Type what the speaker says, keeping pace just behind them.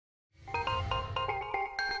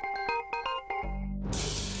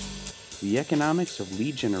the economics of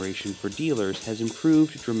lead generation for dealers has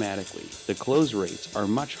improved dramatically. The close rates are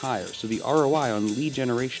much higher, so the ROI on lead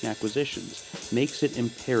generation acquisitions makes it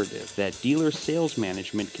imperative that dealer sales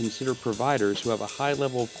management consider providers who have a high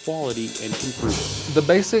level of quality and can prove it. The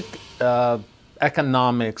basic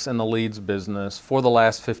economics in the leads business for the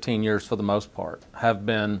last 15 years, for the most part, have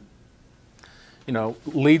been,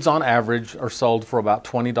 leads on average are sold for about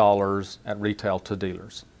 $20 at retail to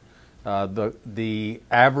dealers. The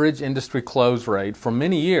average industry close rate for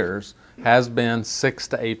many years has been 6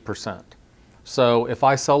 to 8%. So if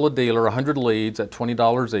I sell a dealer 100 leads at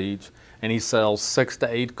 $20 each and he sells 6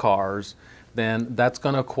 to 8 cars, then that's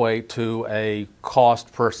going to equate to a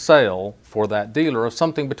cost per sale for that dealer of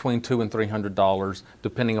something between $200 and $300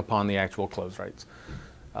 depending upon the actual close rates.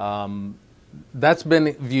 That's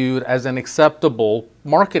been viewed as an acceptable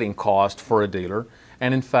marketing cost for a dealer,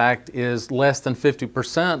 and in fact is less than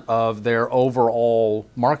 50% of their overall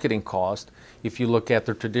marketing cost if you look at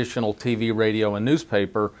the traditional TV, radio, and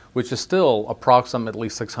newspaper, which is still approximately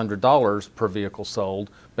 $600 per vehicle sold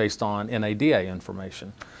based on NADA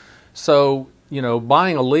information. So,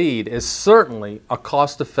 buying a lead is certainly a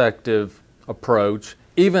cost-effective approach,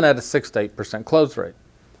 even at a 6 to 8% close rate.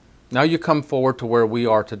 Now you come forward to where we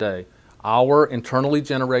are today. Our internally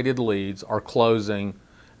generated leads are closing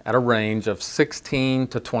at a range of 16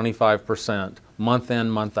 to 25% month in,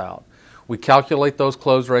 month out. We calculate those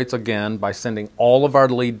close rates again by sending all of our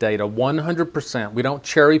lead data 100%. We don't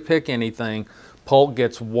cherry pick anything. Polk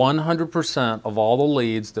gets 100% of all the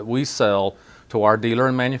leads that we sell to our dealer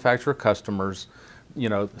and manufacturer customers.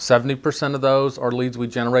 70% of those are leads we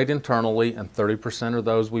generate internally, and 30% are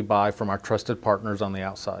those we buy from our trusted partners on the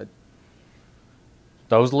outside.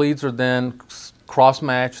 Those leads are then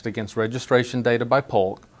cross-matched against registration data by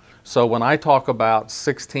Polk. So when I talk about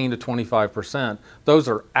 16 to 25%, those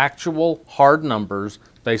are actual hard numbers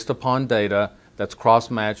based upon data that's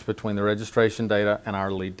cross-matched between the registration data and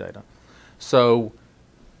our lead data. So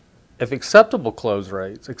if acceptable close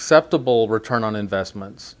rates, acceptable return on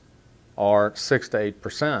investments are 6 to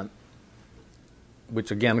 8%,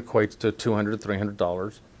 which again equates to $200 to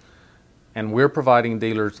 $300, and we're providing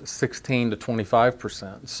dealers 16 to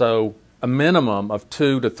 25%, so a minimum of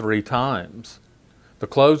 2 to 3 times the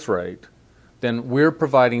close rate, then we're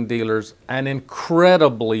providing dealers an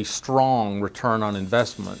incredibly strong return on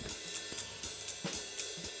investment